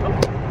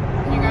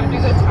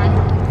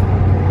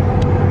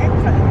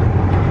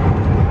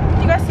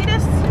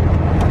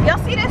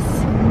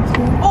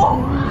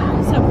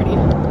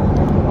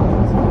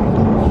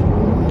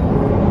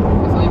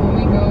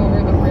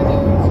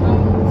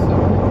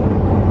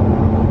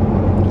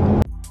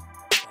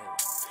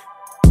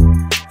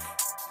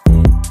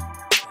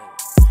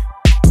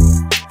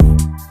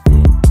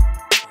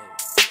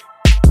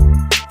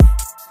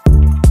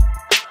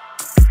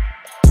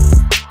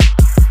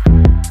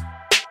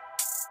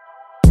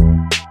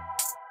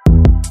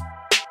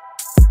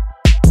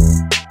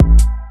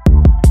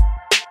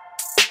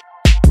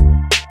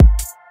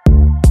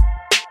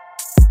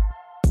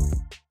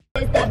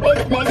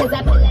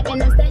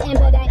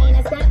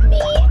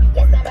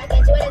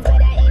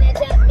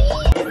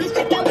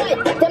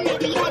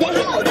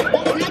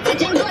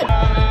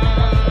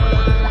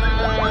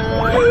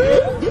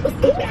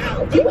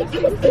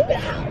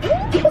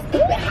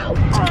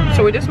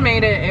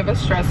made it. Ava's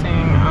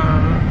stressing.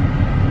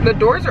 The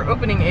doors are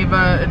opening,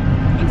 Ava.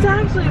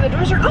 Exactly, the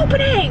doors are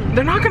opening.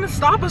 They're not gonna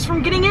stop us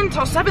from getting in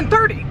until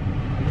 7:30.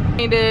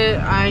 Made it.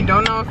 I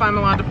don't know if I'm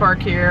allowed to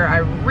park here. I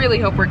really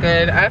hope we're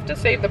good. I have to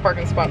save the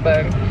parking spot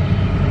though.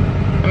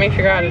 Let me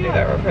figure out how to do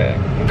that real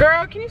quick.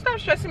 Girl, can you stop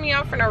stressing me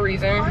out for no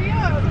reason? Hurry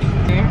up.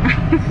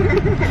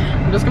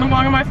 I'm just gonna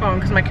vlog on my phone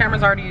because my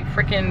camera's already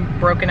freaking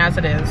broken as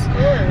it is.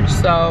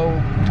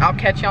 So I'll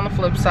catch you on the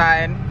flip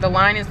side. The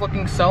line is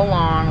looking so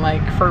long,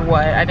 like for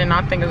what? I did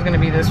not think it was gonna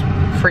be this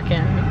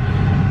freaking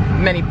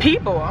many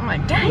people. I'm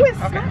like, dang.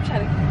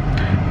 Okay.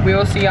 We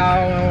will see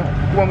y'all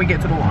when we get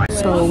to the line.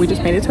 So we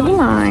just made it to the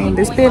line.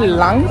 This bit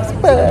long as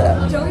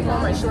fuck.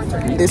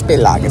 This bit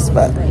long as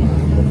fuck.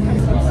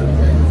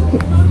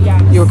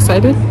 You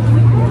excited?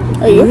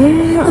 Are you?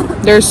 Yeah.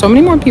 There's so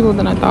many more people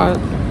than I thought.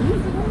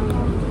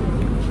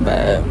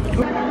 But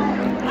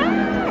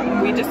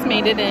we just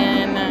made it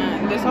in.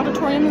 This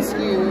auditorium is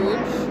huge.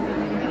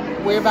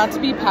 We're about to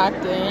be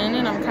packed in,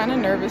 and I'm kind of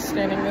nervous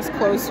standing this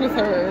close with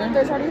her.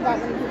 There's already that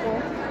many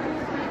people.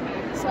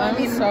 So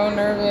I'm so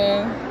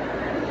nervous.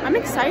 I'm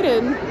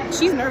excited.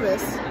 She's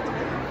nervous.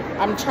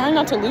 I'm trying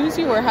not to lose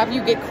you or have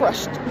you get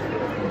crushed.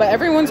 But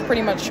everyone's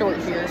pretty much short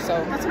here,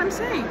 so. That's what I'm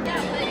saying.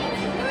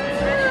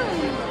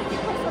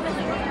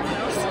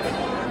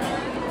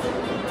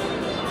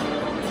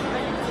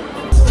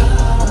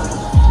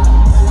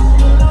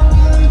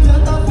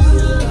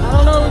 I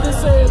don't know what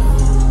this is.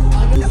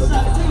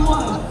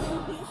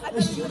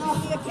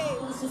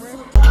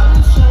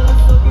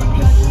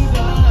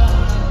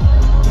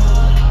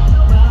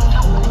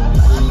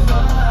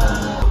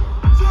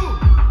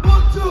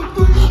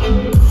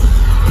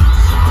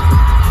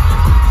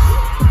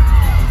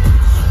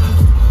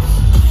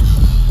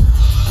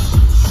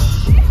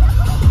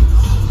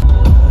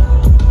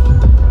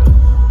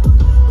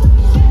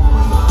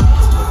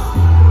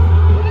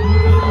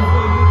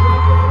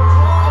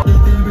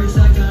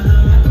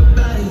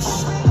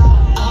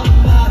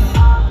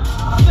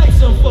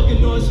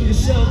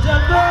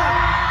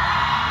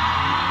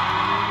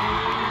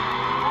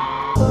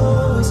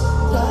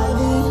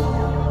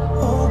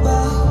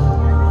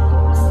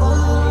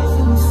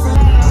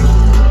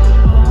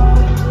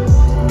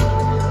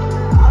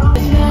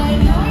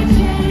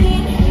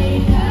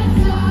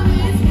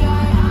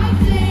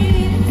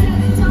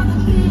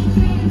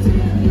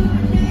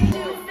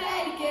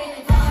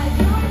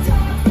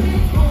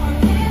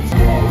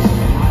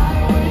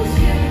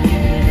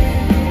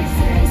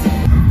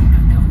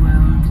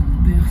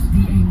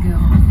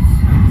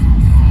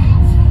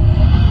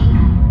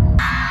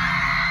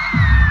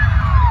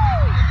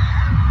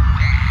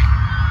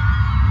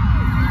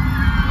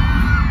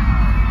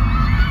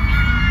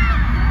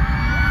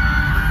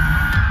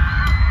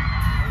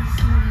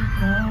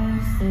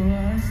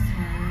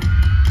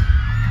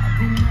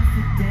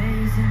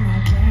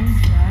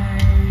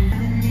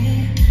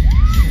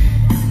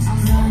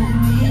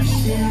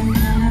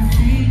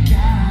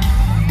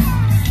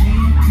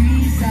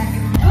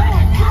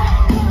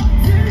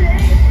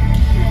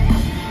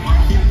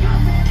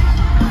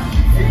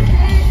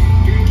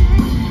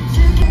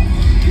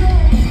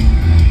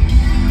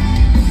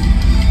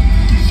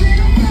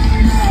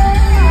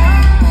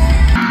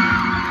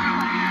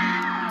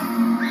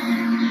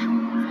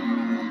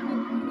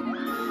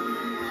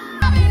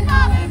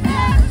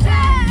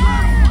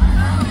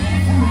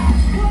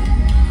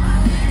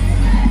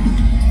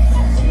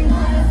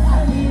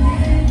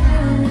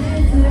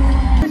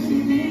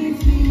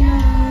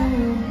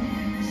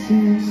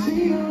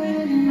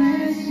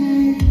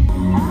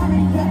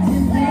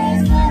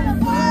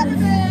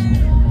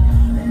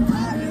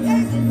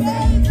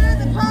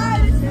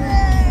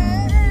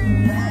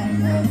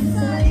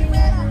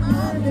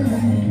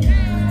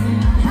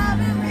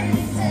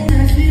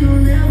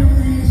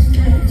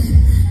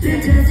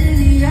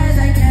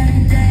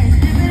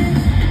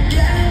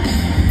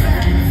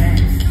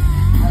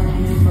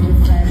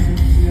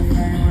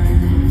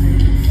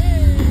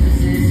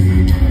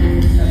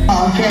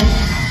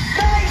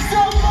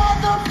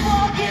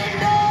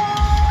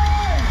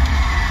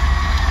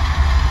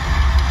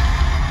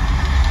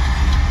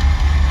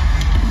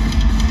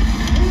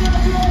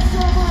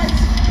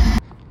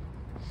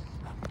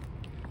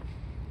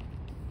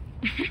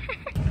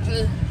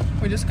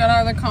 We just got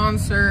out of the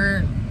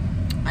concert.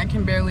 I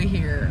can barely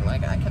hear.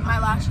 Like I can. My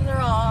lashes are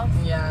off.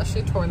 Yeah,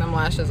 she tore them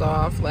lashes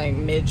off like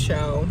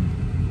mid-show.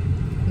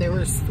 They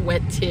were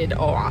sweated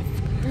off.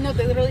 No,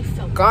 they literally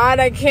fell. God,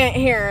 I can't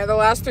hear. The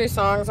last 3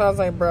 songs, I was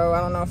like, bro, I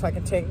don't know if I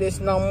can take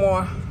this no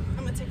more. I'm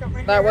gonna take off my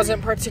hair. That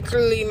wasn't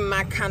particularly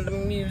my kind of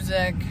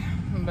music,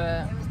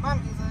 but It was my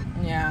music.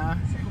 yeah,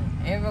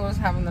 Ava was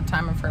having the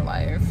time of her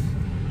life.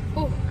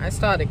 Ooh, I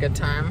still had a good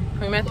time.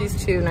 We met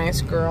these 2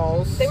 nice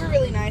girls. They were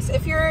really nice.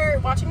 If you're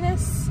watching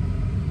this,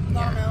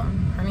 let me know.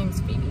 Her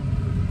name's Phoebe.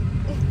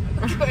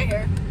 Look at my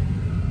hair.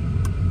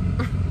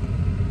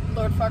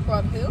 Lord fuck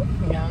what who?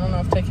 Yeah, I don't know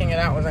if taking it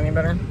out was any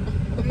better.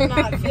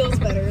 Nah, it feels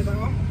better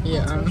though.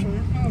 Yeah. That's for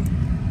sure.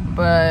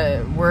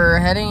 But we're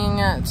heading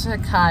to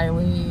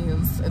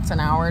Kylie's. It's an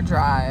hour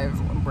drive.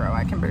 Bro,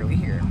 I can barely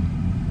hear.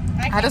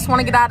 I just want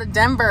to get out of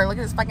Denver. Look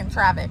at this fucking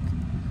traffic.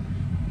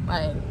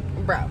 Like,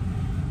 bro.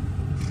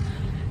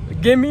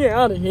 Get me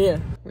out of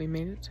here. We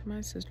made it to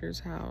my sister's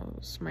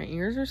house. My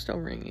ears are still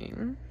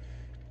ringing.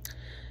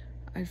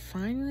 I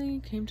finally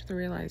came to the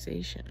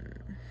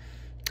realization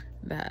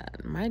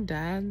that my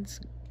dad's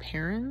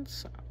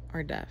parents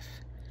are deaf.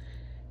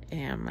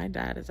 And my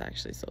dad is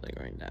actually slowly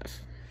going deaf.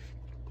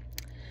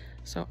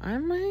 So I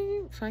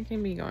might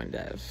fucking be going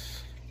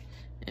deaf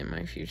in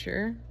my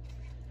future.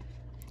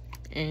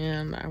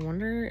 And I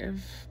wonder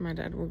if my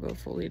dad will go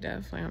fully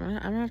deaf. Like, I'm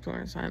gonna have to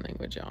learn sign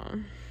language, y'all.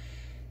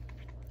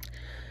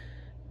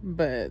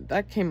 But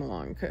that came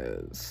along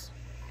because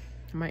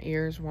my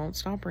ears won't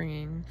stop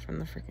ringing from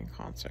the freaking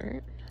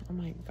concert. Oh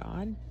my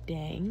god,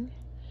 dang.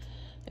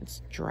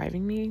 It's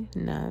driving me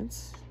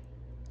nuts.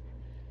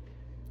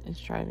 It's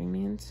driving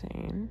me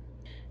insane.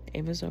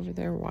 Ava's over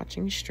there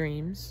watching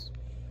streams.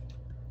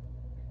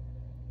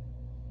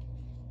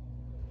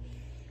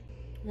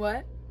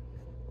 What?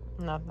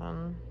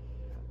 Nothing.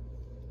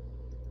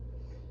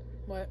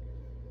 What?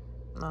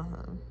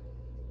 Nothing.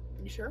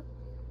 You sure?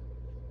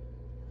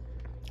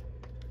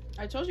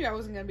 I told you I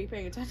wasn't gonna be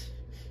paying attention.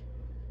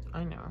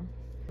 I know.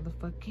 The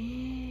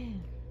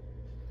fucking.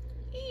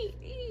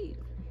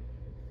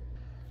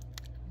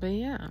 But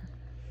yeah.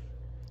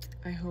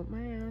 I hope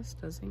my ass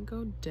doesn't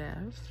go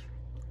deaf.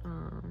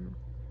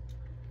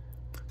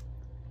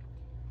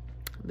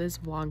 This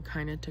vlog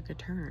kind of took a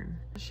turn.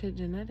 Shit,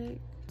 genetic.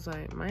 It's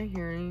like my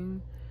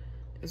hearing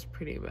is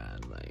pretty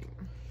bad. Like,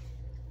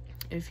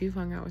 if you've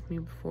hung out with me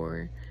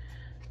before,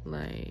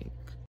 like,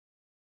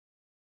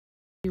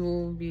 you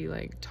will be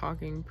like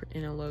talking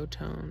in a low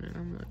tone, and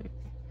I'm like,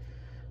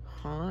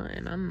 huh?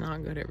 And I'm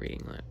not good at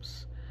reading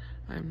lips.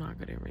 I'm not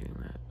good at reading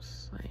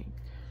lips. Like,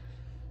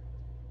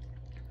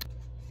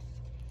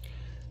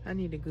 I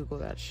need to Google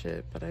that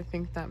shit, but I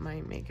think that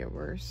might make it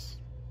worse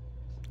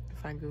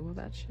if I Google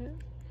that shit.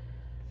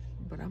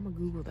 But I'm gonna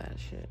Google that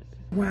shit.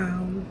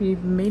 Wow,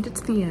 we've made it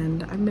to the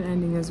end. I've been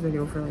ending this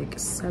video for like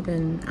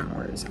 7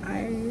 hours.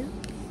 I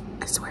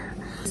swear.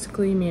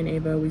 Basically, me and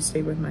Ava, we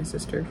stayed with my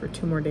sister for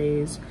 2 more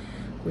days.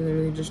 We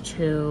literally just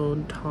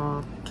chilled,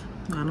 talked.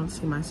 I don't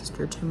see my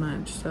sister too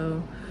much,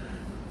 so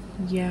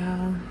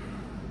yeah.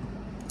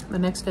 The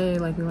next day,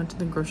 like, we went to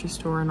the grocery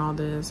store and all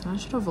this, and I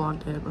should have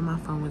vlogged it, but my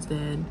phone was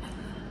dead.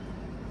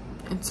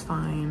 It's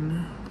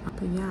fine.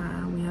 But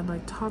yeah, we had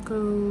like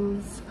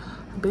tacos.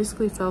 I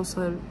basically fell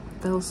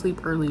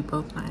asleep early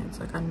both nights.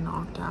 Like, I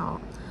knocked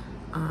out,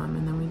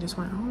 and then we just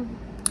went home.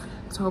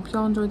 So I hope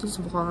y'all enjoyed this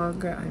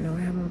vlog. I know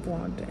I haven't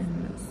vlogged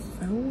in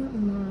so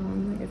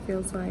long, it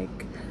feels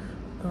like.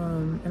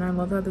 And I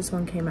love how this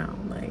one came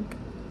out. Like,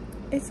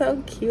 it's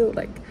so cute.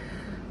 Like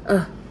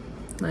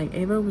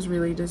Ava was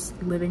really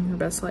just living her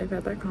best life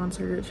at that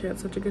concert. She had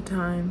such a good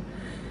time.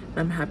 And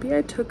I'm happy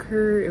I took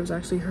her. It was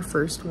actually her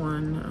first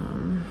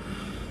one.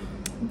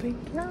 But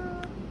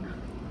yeah,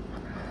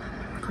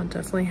 I'll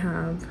definitely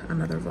have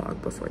another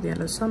vlog before the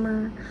end of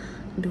summer,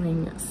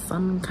 doing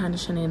some kind of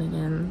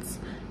shenanigans.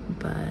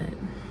 But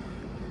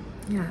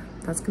yeah,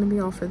 that's gonna be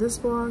all for this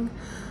vlog.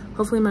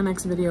 Hopefully my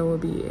next video will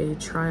be a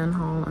try-on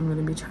haul. I'm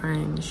gonna be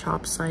trying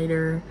Shop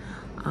Cider.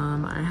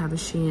 I have a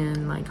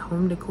Shein like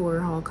home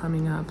decor haul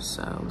coming up,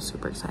 so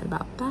super excited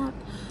about that.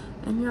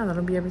 And yeah,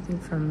 that'll be everything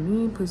from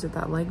me. Please hit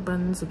that like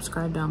button,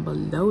 subscribe down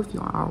below if you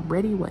aren't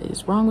already. What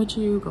is wrong with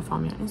you? Go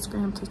follow me on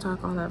Instagram,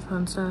 TikTok, all that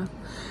fun stuff.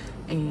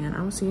 And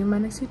I will see you in my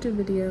next YouTube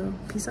video.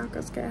 Peace out,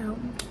 guys. Get out.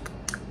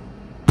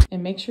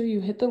 And make sure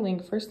you hit the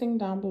link first thing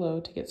down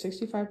below to get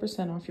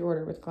 65% off your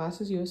order with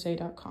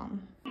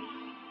glassesusa.com.